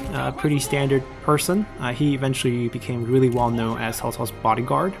boy, a pretty standard person. He eventually became really well known as Cao Cao's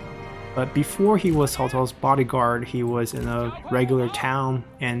bodyguard. But before he was Cao Cao's bodyguard, he was in a regular town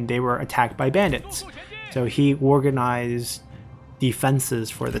and they were attacked by bandits. So he organized defenses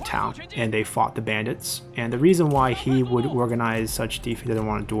for the town and they fought the bandits. And the reason why he would organize such defense, he didn't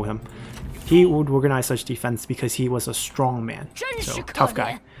want to duel him. He would organize such defense because he was a strong man, so tough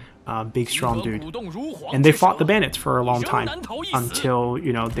guy. Big strong dude, and they fought the bandits for a long time until,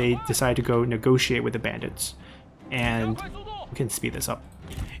 you know, they decided to go negotiate with the bandits. And we can speed this up.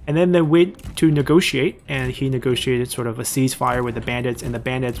 And then they went to negotiate, and he negotiated sort of a ceasefire with the bandits, and the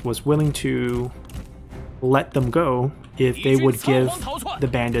bandits was willing to let them go if they would give the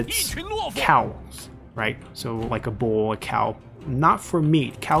bandits cows, right? So like a bull, a cow, not for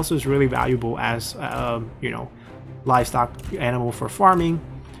meat. Cows is really valuable as you know, livestock animal for farming.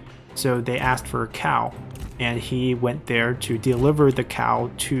 So they asked for a cow, and he went there to deliver the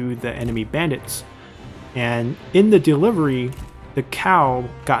cow to the enemy bandits. And in the delivery, the cow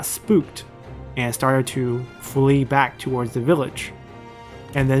got spooked and started to flee back towards the village.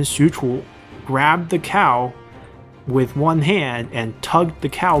 And then Xu Chu grabbed the cow with one hand and tugged the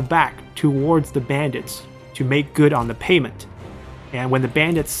cow back towards the bandits to make good on the payment. And when the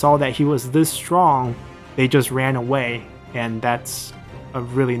bandits saw that he was this strong, they just ran away. And that's a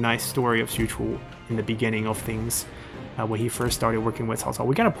really nice story of Xu Chu in the beginning of things, when he first started working with Cao Cao.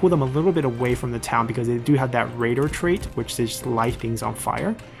 We gotta pull them a little bit away from the town because they do have that raider trait, which is just light things on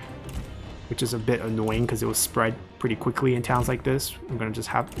fire, which is a bit annoying because it will spread pretty quickly in towns like this. I'm gonna just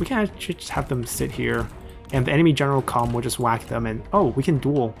have, we can just have them sit here, and if the enemy general come, we'll just whack them, and oh, we can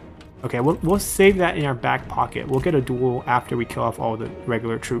duel. Okay, we'll save that in our back pocket. We'll get a duel after we kill off all the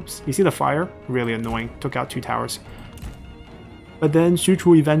regular troops. You see the fire? Really annoying. Took out 2 towers. But then Xu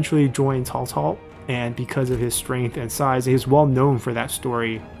Chu eventually joined Cao Cao, and because of his strength and size, he's well known for that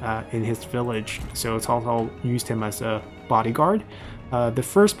story in his village. So Cao Cao used him as a bodyguard. The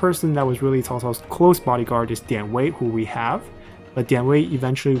first person that was really Cao Cao's close bodyguard is Dian Wei, who we have. But Dian Wei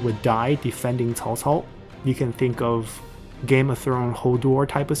eventually would die defending Cao Cao. You can think of Game of Thrones Hodor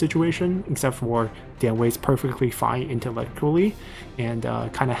type of situation, except for Dian Wei's perfectly fine intellectually and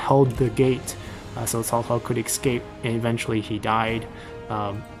kind of held the gate. So Cao Cao could escape, and eventually he died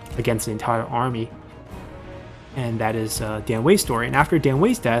against the entire army. and that is Dian Wei's story. And after Dian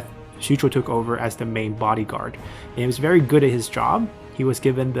Wei's death, Xu Chu took over as the main bodyguard. And he was very good at his job. He was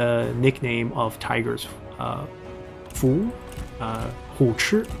given the nickname of Tiger's Fool Xu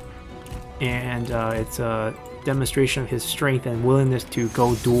Chu, and it's a demonstration of his strength and willingness to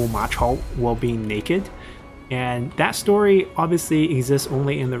go duel Ma Chao while being naked. And that story obviously exists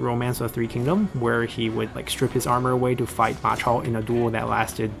only in the Romance of the Three Kingdoms, where he would like strip his armor away to fight Ma Chao in a duel that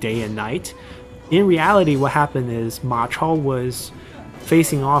lasted day and night. In reality, what happened is Ma Chao was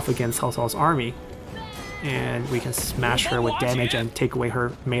facing off against Cao Cao's army, and we can smash her with damage and take away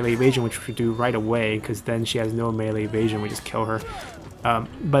her melee evasion, which we do right away, because then she has no melee evasion, we just kill her.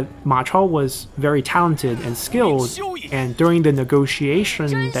 But Ma Chao was very talented and skilled, and during the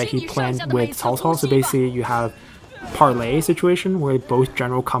negotiation that he planned with Cao Cao, so basically you have parlay situation where both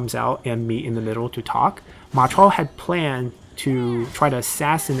general comes out and meet in the middle to talk. Ma Chao had planned to try to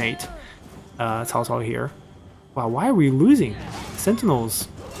assassinate Cao Cao here. Wow, why are we losing? Sentinels,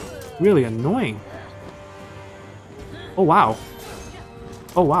 really annoying. Oh wow.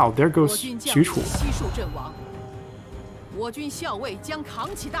 Oh wow, there goes Xu Chu.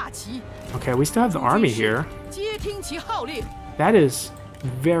 Okay, we still have the army here. That is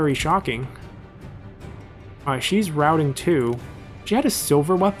very shocking. Alright, she's routing too. She had a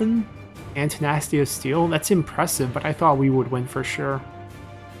silver weapon and tenacity of steel. That's impressive, but I thought we would win for sure.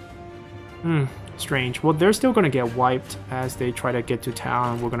 Strange. Well, they're still going to get wiped as they try to get to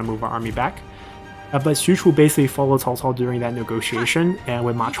town. We're going to move our army back. But Xu Chu basically followed Cao Cao during that negotiation, and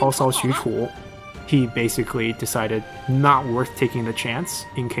when Ma Chao saw Xu Chu, he basically decided not worth taking the chance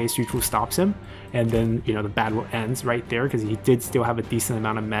in case Xu Chu stops him, and then, you know, the battle ends right there because he did still have a decent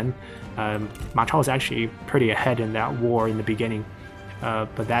amount of men. Ma Chao was actually pretty ahead in that war in the beginning,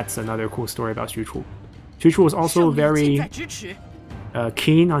 but that's another cool story about Xu Chu. Xu Chu was also very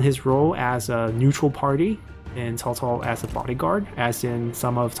keen on his role as a neutral party and Cao Cao as a bodyguard, as in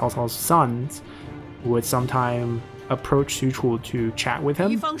some of Cao Cao's sons would sometimes approach Xu Chu to chat with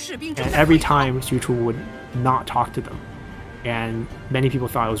him, and every time Xu Chu would not talk to them, and many people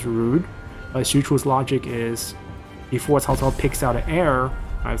thought it was rude. But Xu Chu's logic is, before Cao Cao picks out an heir,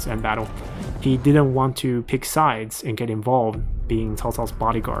 let's end battle, he didn't want to pick sides and get involved being Cao Cao's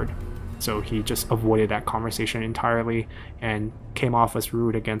bodyguard, so he just avoided that conversation entirely and came off as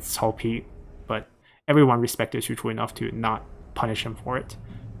rude against Cao Pi, but everyone respected Xu Chu enough to not punish him for it.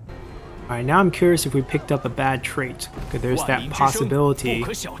 Alright, now I'm curious if we picked up a bad trait, because there's that possibility,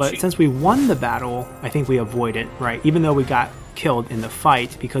 but since we won the battle, I think we avoid it, right? Even though we got killed in the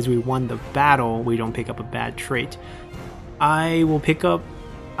fight, because we won the battle, we don't pick up a bad trait. I will pick up...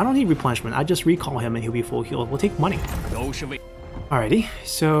 I don't need replenishment, I just recall him and he'll be full healed. We'll take money. Alrighty,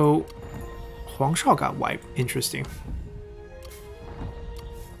 so... Huang Shao got wiped. Interesting.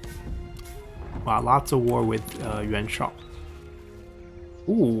 Wow, lots of war with Yuan Shao.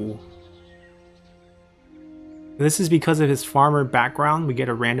 Ooh. This is because of his farmer background. We get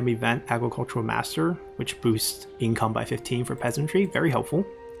a random event, Agricultural Master, which boosts income by 15 for peasantry. Very helpful.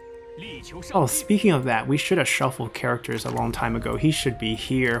 Oh, speaking of that, we should have shuffled characters a long time ago. He should be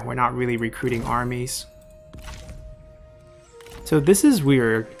here. We're not really recruiting armies. So this is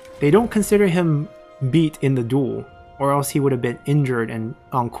weird. They don't consider him beat in the duel, or else he would have been injured and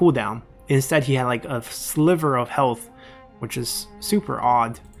on cooldown. Instead, he had like a sliver of health, which is super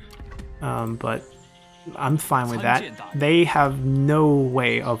odd. But I'm fine with that. They have no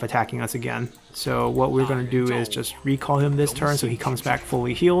way of attacking us again. So what we're going to do is just recall him this turn so he comes back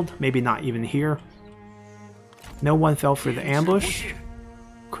fully healed. Maybe not even here. No one fell for the ambush.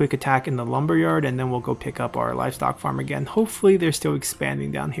 Quick attack in the lumberyard, and then we'll go pick up our livestock farm again. Hopefully they're still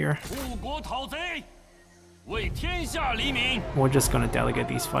expanding down here. We're just going to delegate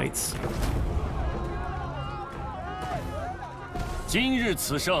these fights.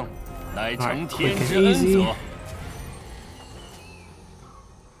 Alright, quick and easy.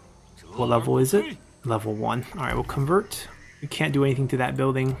 What level is it? Level 1. Alright, we'll convert. We can't do anything to that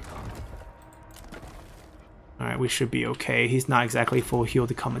building. Alright, we should be okay. He's not exactly full heal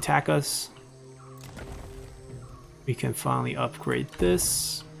to come attack us. We can finally upgrade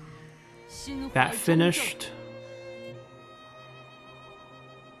this. That finished.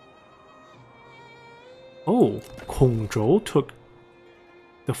 Oh, Kongzhou took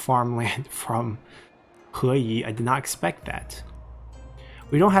the farmland from Heyi. I did not expect that.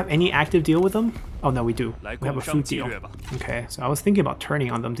 We don't have any active deal with them? Oh no, we do. We have a food deal. Okay, so I was thinking about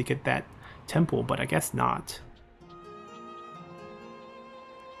turning on them to get that temple, but I guess not.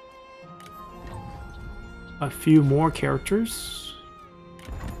 A few more characters.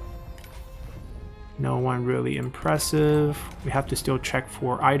 No one really impressive. We have to still check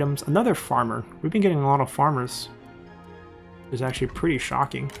for items. Another farmer. We've been getting a lot of farmers. It's actually pretty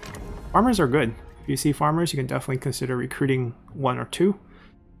shocking. Farmers are good. If you see farmers, you can definitely consider recruiting 1 or 2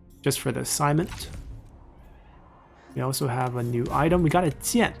 just for the assignment. We also have a new item. We got a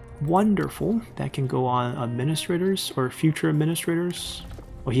Jian. Wonderful. That can go on administrators or future administrators.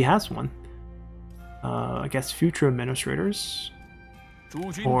 Well, he has one. I guess future administrators.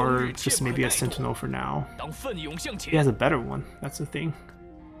 Or just maybe a sentinel for now. He has a better one. That's the thing.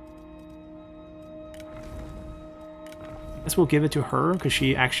 I guess we'll give it to her because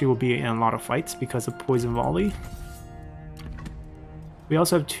she actually will be in a lot of fights because of Poison Volley. We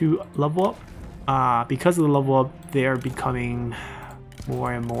also have 2 level up. Because of the level up, they are becoming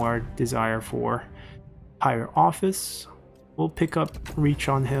more and more desire for higher office. We'll pick up reach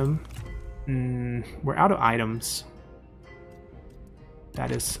on him. We're out of items.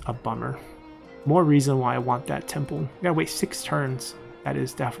 That is a bummer. More reason why I want that temple. We gotta wait 6 turns. That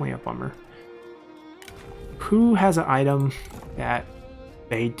is definitely a bummer. Who has an item that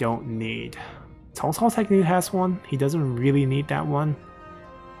they don't need? Cao Cao technically has one. He doesn't really need that one.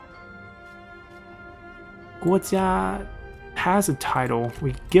 Guojia has a title.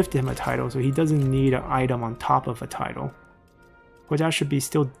 We gifted him a title, so he doesn't need an item on top of a title. Guojia should be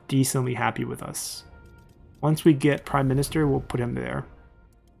still decently happy with us. Once we get Prime Minister, we'll put him there.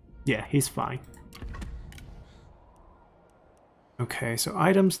 Yeah, he's fine. Okay, so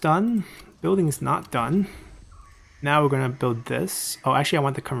items done. Building's not done. Now we're gonna build this. Oh, actually I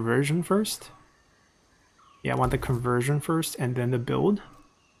want the conversion first. Yeah, I want the conversion first and then the build.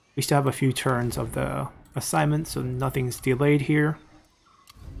 We still have a few turns of the assignment, so nothing's delayed here.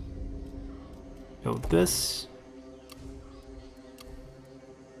 Build this.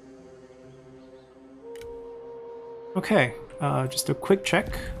 Okay, just a quick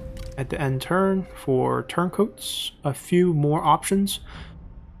check at the end turn for turncoats. A few more options.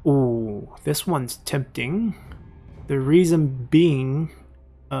 Ooh, this one's tempting. The reason being,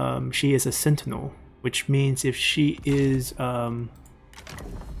 she is a sentinel, which means if she is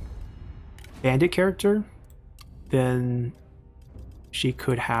bandit character, then she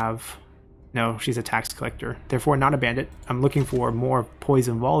could have... No, she's a tax collector. Therefore, not a bandit. I'm looking for more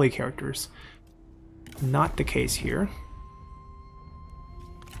Poison Volley characters. Not the case here.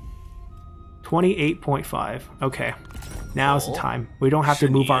 28.5. Okay. Now's the time. We don't have to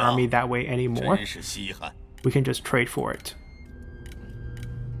move our army that way anymore. We can just trade for it.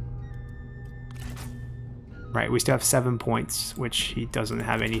 Right, we still have 7 points, which he doesn't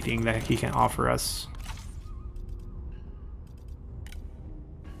have anything that he can offer us.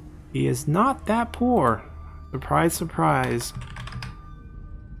 He is not that poor. Surprise, surprise.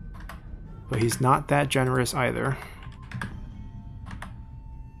 But he's not that generous either.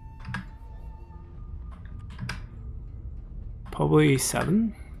 Probably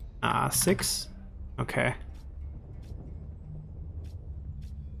 7? 6? Okay.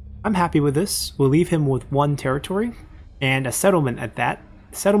 I'm happy with this. We'll leave him with 1 territory and a settlement at that.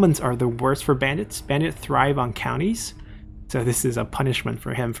 Settlements are the worst for bandits. Bandits thrive on counties, so this is a punishment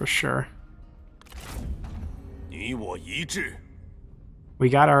for him for sure. We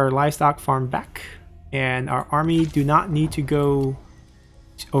got our livestock farm back, and our army do not need to go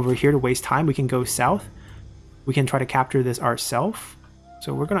over here to waste time. We can go south. We can try to capture this ourselves.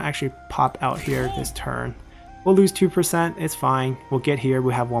 So we're gonna actually pop out here this turn. We'll lose 2%, it's fine. We'll get here,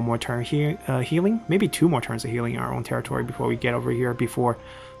 we'll have 1 more turn here, healing. Maybe 2 more turns of healing in our own territory before we get over here, before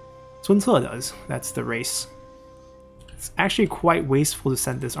Sun Ce does. That's the race. It's actually quite wasteful to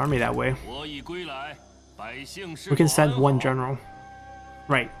send this army that way. We can send 1 general.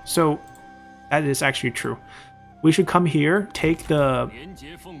 Right, so that is actually true. We should come here, take the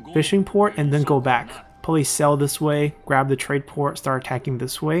fishing port, and then go back. Probably sell this way, grab the trade port, start attacking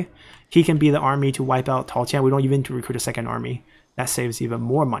this way. He can be the army to wipe out Taoqian. We don't even need to recruit a 2nd army. That saves even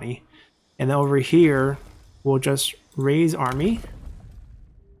more money. And then over here, we'll just raise army.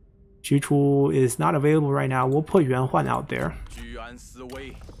 Xu Chu is not available right now. We'll put Yuan Huan out there.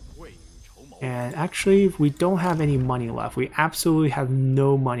 And actually, we don't have any money left. We absolutely have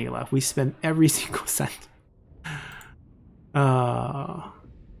no money left. We spent every single cent. How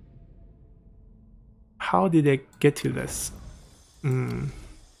did it get to this?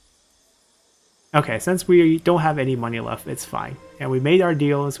 Okay, since we don't have any money left, it's fine. And we made our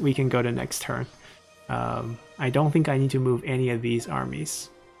deals, we can go to next turn. I don't think I need to move any of these armies.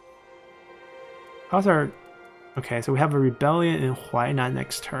 How's our... Okay, so we have a rebellion in Huainan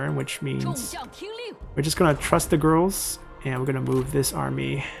next turn, which means we're just gonna trust the girls, and we're gonna move this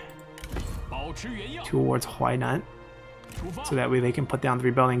army towards Huainan, so that way they can put down the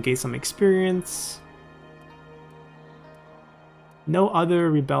rebellion, gain some experience. No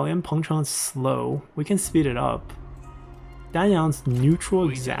other rebellion. Pengcheng's slow. We can speed it up. Danyang's neutral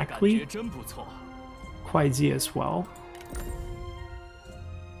exactly. Kuaiji as well.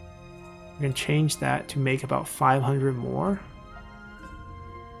 We can change that to make about 500 more.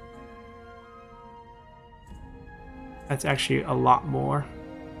 That's actually a lot more.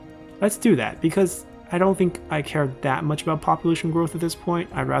 Let's do that because I don't think I care that much about population growth at this point.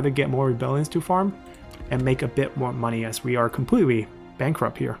 I'd rather get more rebellions to farm and make a bit more money as we are completely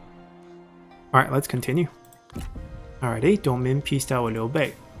bankrupt here. Alright, let's continue. Alrighty, Dongmin peaced out with Liu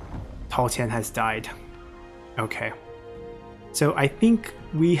Bei. Tao Qian has died. Okay. So I think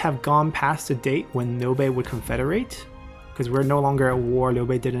we have gone past the date when Liu Bei would confederate, because we're no longer at war. Liu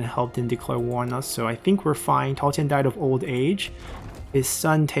Bei didn't declare war on us, so I think we're fine. Tao Qian died of old age. His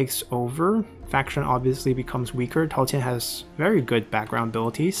son takes over. Faction obviously becomes weaker. Tao Qian has very good background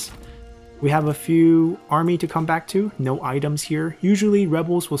abilities. We have a few army to come back to. No items here. Usually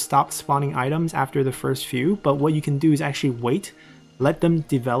rebels will stop spawning items after the first few, but what you can do is actually wait, let them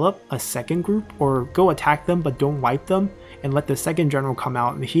develop a second group, or go attack them but don't wipe them, and let the second general come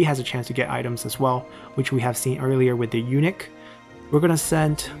out and he has a chance to get items as well, which we have seen earlier with the eunuch. We're gonna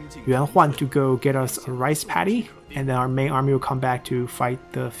send Yuan Huan to go get us a rice paddy, and then our main army will come back to fight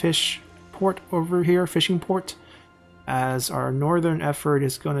the fish port over here, fishing port, as our northern effort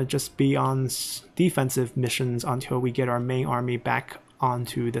is gonna just be on defensive missions until we get our main army back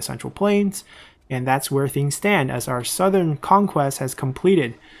onto the Central Plains. And that's where things stand, as our southern conquest has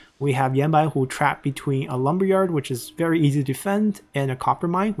completed. We have Yan Baihu trapped between a lumberyard, which is very easy to defend, and a copper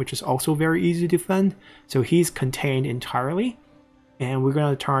mine, which is also very easy to defend. So he's contained entirely. And we're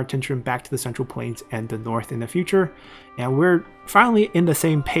going to turn our attention back to the Central Plains and the North in the future. And we're finally in the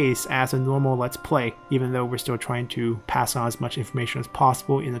same pace as a normal Let's Play, even though we're still trying to pass on as much information as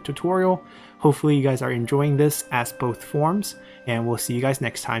possible in the tutorial. Hopefully you guys are enjoying this as both forms, and we'll see you guys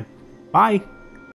next time. Bye!